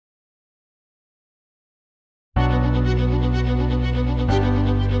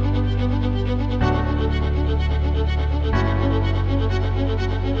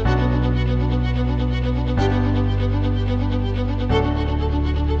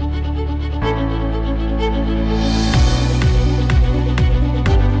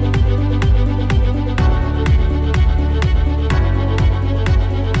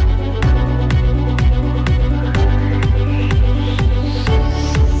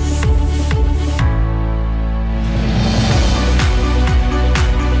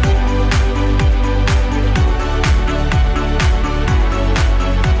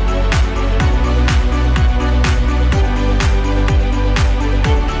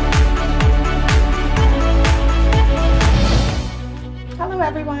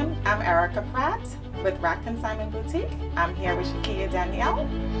with Rack Consignment Boutique. I'm here with Shakia Danielle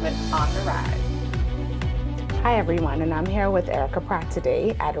with On the Rise. Hi everyone, and I'm here with Erica Pratt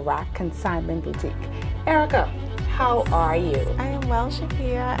today at Rack Consignment Boutique. Erica, how are you? I am well,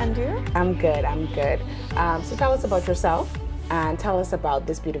 Shakia, and you? I'm good, I'm good. So tell us about yourself and tell us about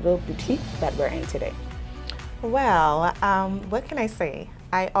this beautiful boutique that we're in today. Well, what can I say?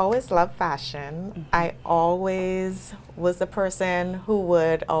 I always loved fashion. I always was the person who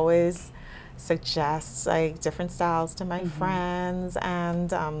would always suggest like different styles to my friends,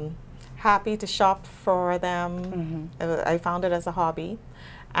 and happy to shop for them. I found it as a hobby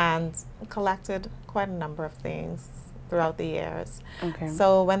and collected quite a number of things throughout the years. Okay.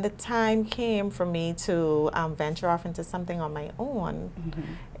 So when the time came for me to venture off into something on my own,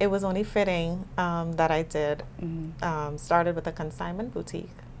 it was only fitting that I did. Started with a consignment boutique.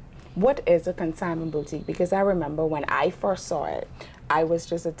 What is a consignment boutique? Because I remember when I first saw it, I was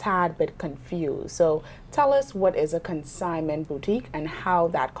just a tad bit confused. So tell us, what is a consignment boutique and how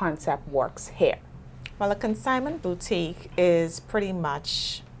that concept works here? Well, a consignment boutique is pretty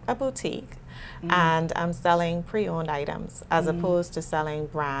much a boutique, and I'm selling pre-owned items as opposed to selling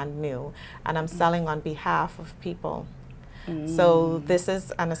brand new, and I'm selling on behalf of people. So this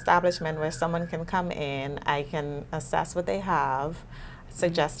is an establishment where someone can come in, I can assess what they have,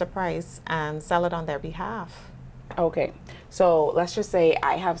 suggest a price, and sell it on their behalf. Okay, so let's just say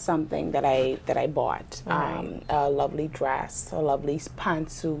I have something that I bought, Right. a lovely dress, a lovely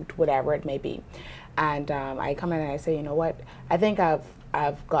pantsuit, whatever it may be, and I come in and I say, you know what, I think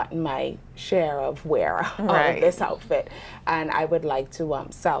I've gotten my share of wear out of this outfit, and I would like to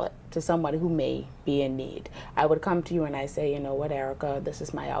sell it to someone who may be in need. I would come to you and I say, you know what, Erica, this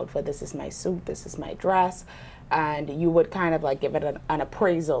is my outfit, this is my suit, this is my dress. And you would kind of like give it an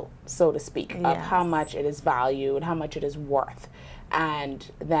appraisal, so to speak, of how much it is valued, how much it is worth.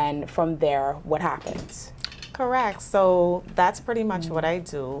 And then from there, what happens? Correct. So that's pretty much what I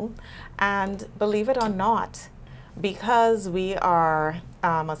do. And believe it or not, because we are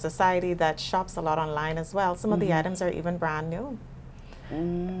a society that shops a lot online as well, some of the items are even brand new.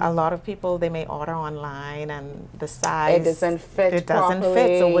 A lot of people, they may order online and the size, it doesn't fit. It doesn't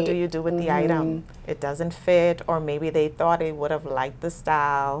fit. So what do you do with the item? It doesn't fit, or maybe they thought they would have liked the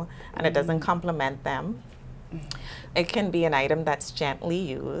style and it doesn't complement them. It can be an item that's gently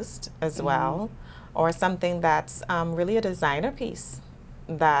used as well, or something that's really a designer piece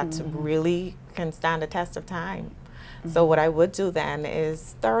that really can stand the test of time. So what I would do then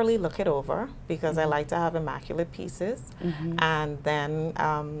is thoroughly look it over, because I like to have immaculate pieces, and then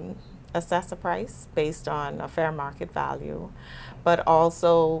assess the price based on a fair market value, but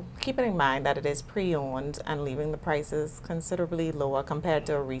also keeping in mind that it is pre-owned and leaving the prices considerably lower compared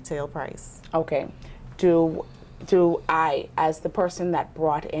to a retail price. Okay. Do I, as the person that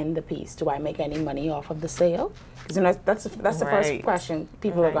brought in the piece, do I make any money off of the sale? Because you know, that's the first question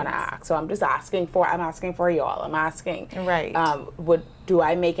people are going to ask. So I'm just asking for, I'm asking for y'all. I'm asking, do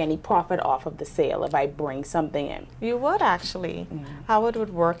I make any profit off of the sale if I bring something in? You would actually. How it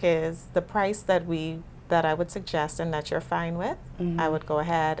would work is the price that I would suggest and that you're fine with, I would go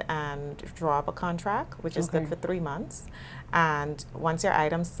ahead and draw up a contract, which is good for 3 months. And once your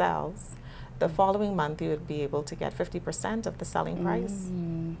item sells, the following month you would be able to get 50% of the selling price.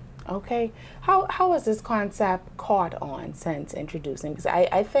 Okay. How has this concept caught on since introducing? Because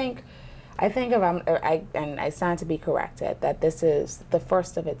I think and I stand to be corrected, that this is the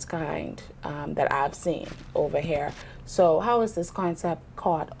first of its kind that I've seen over here. So how has this concept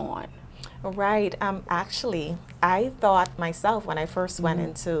caught on? Right. Actually, I thought myself when I first went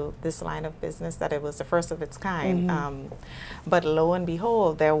into this line of business that it was the first of its kind. But lo and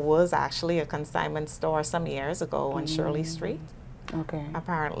behold, there was actually a consignment store some years ago on Shirley Street. Okay.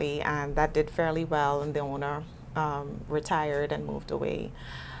 Apparently, and that did fairly well, and the owner retired and moved away.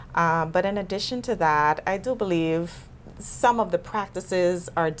 But in addition to that, I do believe some of the practices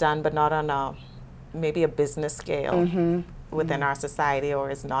are done, but not on maybe a business scale within our society,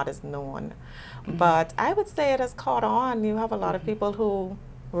 or is not as known. But I would say it has caught on. You have a lot of people who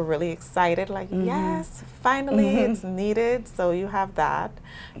were really excited, like, yes, finally it's needed. So you have that.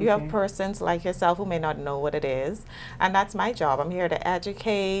 You have persons like yourself who may not know what it is. And that's my job. I'm here to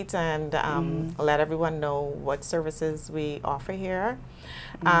educate and let everyone know what services we offer here.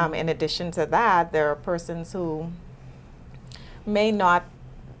 In addition to that, there are persons who may not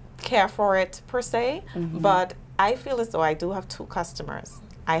care for it per se, but I feel as though I do have two customers.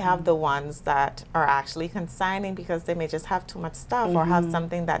 I have the ones that are actually consigning because they may just have too much stuff or have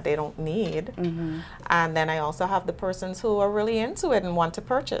something that they don't need. And then I also have the persons who are really into it and want to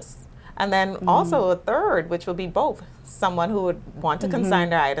purchase. And then also a third, which will be both, someone who would want to consign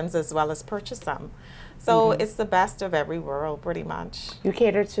their items as well as purchase them. So it's the best of every world, pretty much. You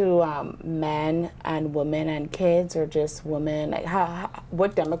cater to men and women and kids, or just women? Like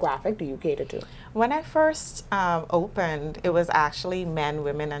what demographic do you cater to? When I first opened, it was actually men,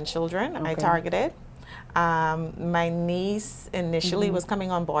 women, and children I targeted. My niece initially was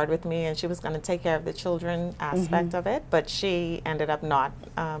coming on board with me, and she was going to take care of the children aspect of it, but she ended up not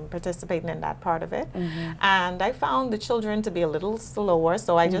participating in that part of it. And I found the children to be a little slower,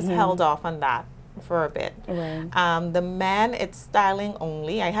 so I just held off on that for a bit. Right. The men, it's styling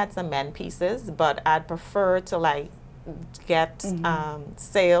only. I had some men pieces, but I'd prefer to like get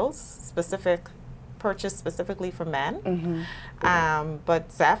sales specific, purchase specifically for men.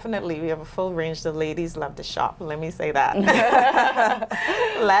 But definitely we have a full range. The ladies love to shop, let me say that.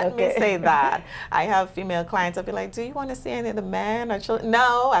 Let me say that. I have female clients, I'll be like, do you want to see any of the men or children?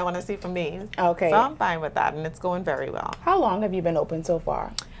 No, I want to see from me. Okay. So I'm fine with that, and it's going very well. How long have you been open so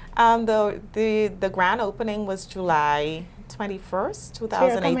far? The grand opening was July 21st, 2018. So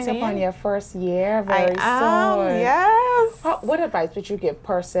you're coming up on your first year very soon. Yes. What advice would you give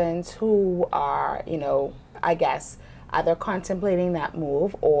persons who are, you know, I guess, either contemplating that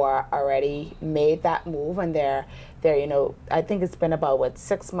move or already made that move, and they're you know, I think it's been about, what,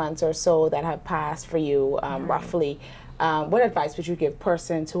 6 months or so that have passed for you, roughly. What advice would you give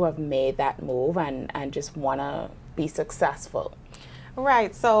persons who have made that move and just want to be successful?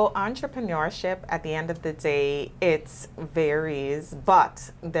 Right, so entrepreneurship, at the end of the day, it varies,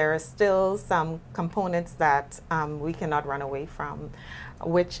 but there are still some components that we cannot run away from,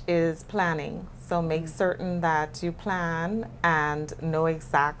 which is planning. So make certain that you plan and know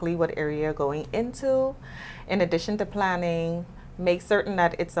exactly what area you're going into. In addition to planning, make certain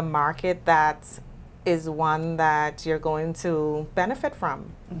that it's a market that is one that you're going to benefit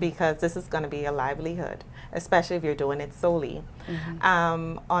from, because this is going to be a livelihood, especially if you're doing it solely.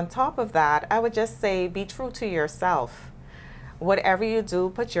 On top of that, I would just say be true to yourself. Whatever you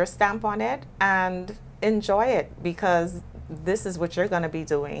do, put your stamp on it and enjoy it, because this is what you're going to be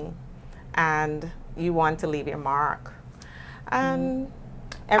doing and you want to leave your mark.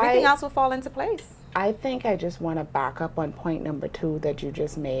 Everything else will fall into place. I think I just want to back up on point number 2 that you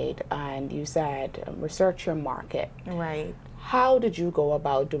just made, and you said research your market. Right. How did you go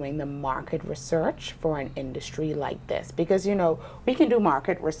about doing the market research for an industry like this? Because, you know, we can do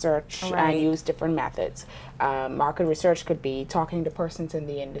market research and use different methods. Market research could be talking to persons in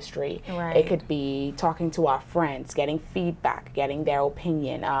the industry. It could be talking to our friends, getting feedback, getting their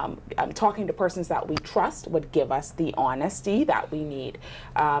opinion. Talking to persons that we trust would give us the honesty that we need.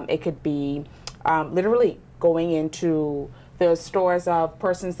 It could be literally going into the stores of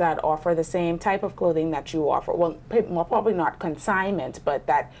persons that offer the same type of clothing that you offer. Well, probably not consignment, but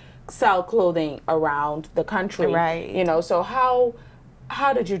that sell clothing around the country. Right. You know, so how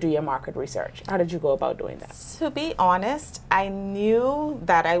did you do your market research? How did you go about doing that? To be honest, I knew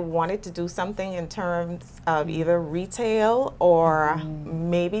that I wanted to do something in terms of either retail or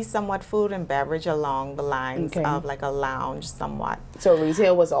maybe somewhat food and beverage along the lines of like a lounge somewhat. So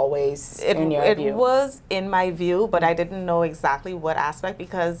retail was always in your view? It was in my view, but I didn't know exactly what aspect,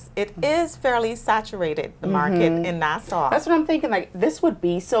 because it is fairly saturated, the market in Nassau. That's what I'm thinking, like this would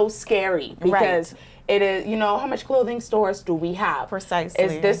be so scary, because it is, you know, how much clothing stores do we have? Precisely.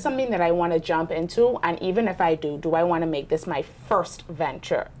 Is this something that I want to jump into? And even if I do I want to make this my first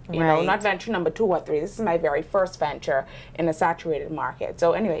venture? You know, not venture number 2 or 3. This is my very first venture in a saturated market.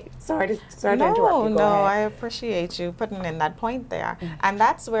 So anyway, sorry to interrupt you. Go ahead. I appreciate you putting in that point there. And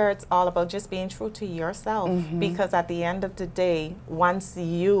that's where it's all about just being true to yourself. Because at the end of the day, once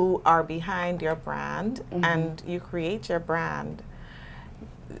you are behind your brand and you create your brand,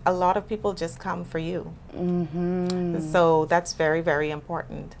 a lot of people just come for you. So that's very, very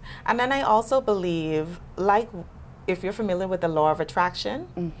important. And then I also believe, like, if you're familiar with the law of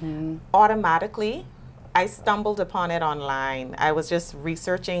attraction, automatically, I stumbled upon it online. I was just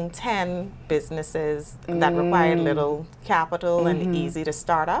researching 10 businesses that required little capital and easy to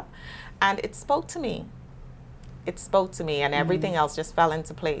start up. And it spoke to me. It spoke to me, and everything else just fell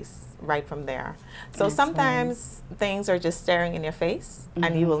into place right from there. So sometimes things are just staring in your face,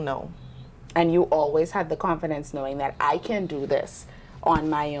 and you will know. And you always had the confidence knowing that I can do this on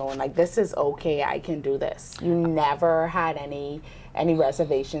my own. Like, this is okay, I can do this. You never had any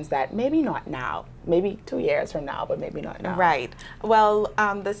reservations that maybe not now, maybe 2 years from now, but maybe not now. Right. Well,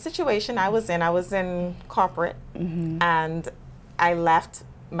 the situation I was in corporate, and I left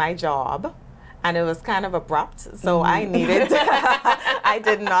my job. and it was kind of abrupt, so I needed, I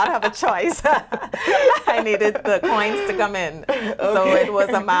did not have a choice. I needed the coins to come in. Okay. So it was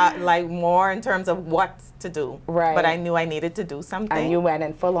about like more in terms of what to do. Right. But I knew I needed to do something. And you went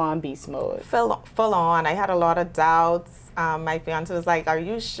in full on beast mode. Full on. I had a lot of doubts. My fiance was like, are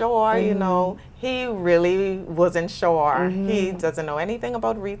you sure? You know, he really wasn't sure. He doesn't know anything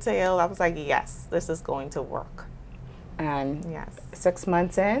about retail. I was like, yes, this is going to work. And yes, 6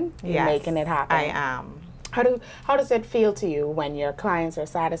 months in, you're making it happen. I am. How does it feel to you when your clients are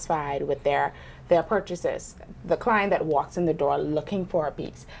satisfied with their purchases? The client that walks in the door looking for a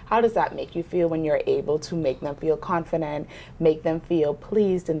piece, how does that make you feel when you're able to make them feel confident, make them feel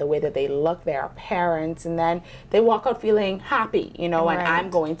pleased in the way that they look, their appearance, and then they walk out feeling happy, you know, and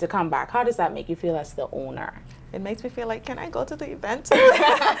I'm going to come back? How does that make you feel as the owner? It makes me feel like, can I go to the event?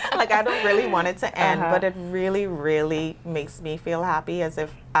 Like, I don't really want it to end, but it really, really makes me feel happy, as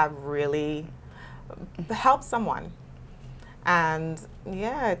if I've really helped someone. And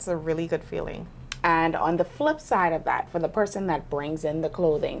yeah, it's a really good feeling. And on the flip side of that, for the person that brings in the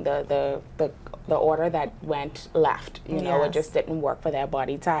clothing, the order that went left, you know, it just didn't work for their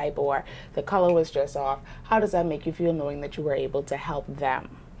body type, or the color was just off, how does that make you feel knowing that you were able to help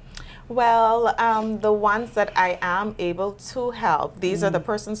them? Well, the ones that I am able to help, these are the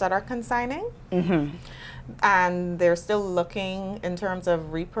persons that are consigning, and they're still looking in terms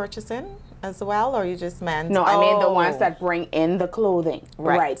of repurchasing as well, or you just meant? No, I mean the ones that bring in the clothing.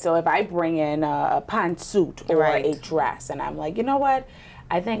 Right. So if I bring in a pantsuit or a dress, and I'm like, you know what?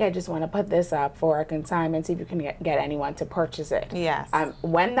 I think I just want to put this up for a consignment, see if you can get anyone to purchase it. Yes.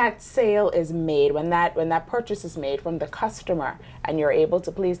 When that sale is made, when that purchase is made from the customer, and you're able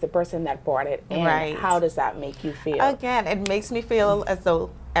to please the person that brought it in, how does that make you feel? Again, it makes me feel as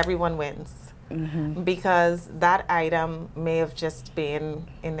though everyone wins. Because that item may have just been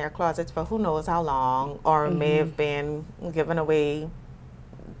in their closets for who knows how long, or may have been given away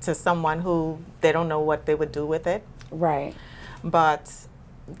to someone who they don't know what they would do with it. Right. But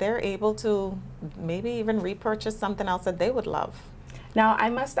they're able to maybe even repurchase something else that they would love. Now, I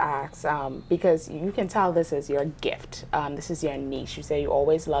must ask, because you can tell this is your gift. This is your niche. You say you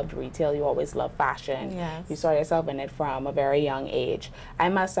always loved retail. You always loved fashion. Yes. You saw yourself in it from a very young age. I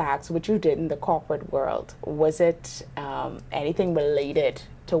must ask, what you did in the corporate world, was it anything related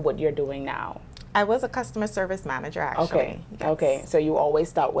to what you're doing now? I was a customer service manager, actually. Okay. Yes. Okay. So you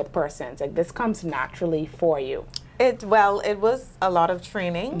always dealt with persons. Like, this comes naturally for you. Well, it was a lot of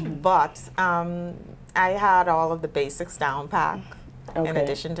training, but I had all of the basics down pat. In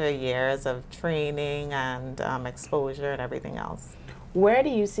addition to years of training and exposure and everything else. Where do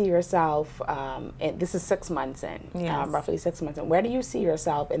you see yourself, this is 6 months in, roughly 6 months in, where do you see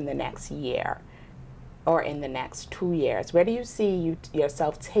yourself in the next year or in the next 2 years? Where do you see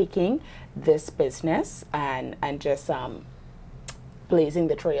yourself taking this business and just blazing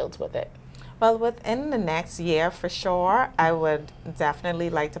the trails with it? Well, within the next year, for sure, I would definitely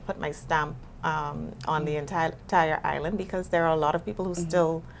like to put my stamp on the entire island, because there are a lot of people who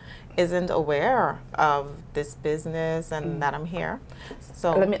still isn't aware of this business and that I'm here.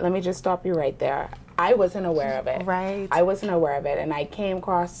 So let me just stop you right there. I wasn't aware of it. Right. I wasn't aware of it, and I came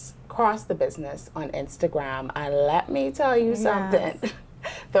across the business on Instagram, and let me tell you something.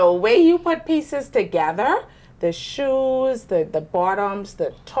 The way you put pieces together, the shoes, the bottoms,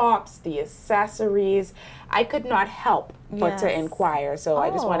 the tops, the accessories, I could not help but to inquire. So I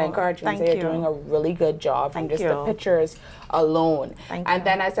just want to encourage you and say you're doing a really good job from just the pictures alone. And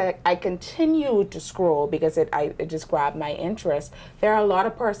then as I continued to scroll, because it just grabbed my interest, there are a lot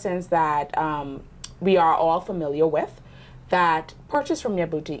of persons that we are all familiar with that purchase from your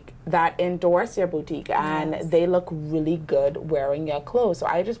boutique, that endorse your boutique, and they look really good wearing your clothes. So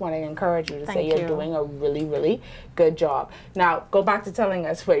I just want to encourage you to say you're doing a really, really good job. Now, go back to telling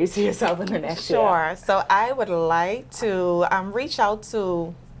us where you see yourself in the next year. Sure. So I would like to reach out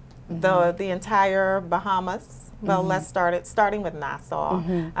to the entire Bahamas. Well, let's starting with Nassau,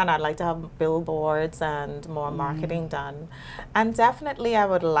 and I'd like to have billboards and more marketing done. And definitely I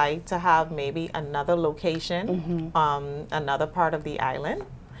would like to have maybe another location, another part of the island.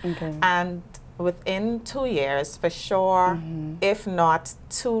 And within 2 years, for sure, if not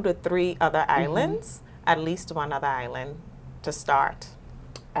 2 to 3 other islands, at least one other island to start.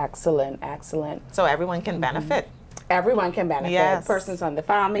 Excellent, excellent. So everyone can benefit. everyone can benefit. Yes. Persons on the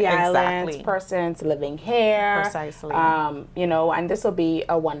family islands, persons living here. Precisely. You know, and this will be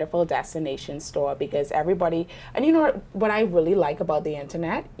a wonderful destination store because everybody, and you know what I really like about the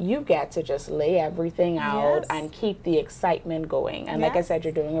internet, you get to just lay everything out and keep the excitement going. And like I said,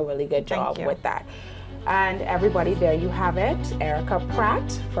 you're doing a really good job with that. And everybody, there you have it. Erica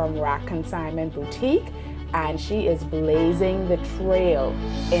Pratt from Rack Consignment Boutique. And she is blazing the trail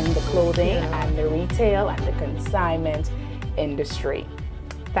in the clothing and the retail and the consignment industry.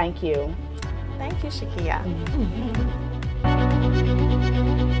 Thank you. Thank you, Shakia.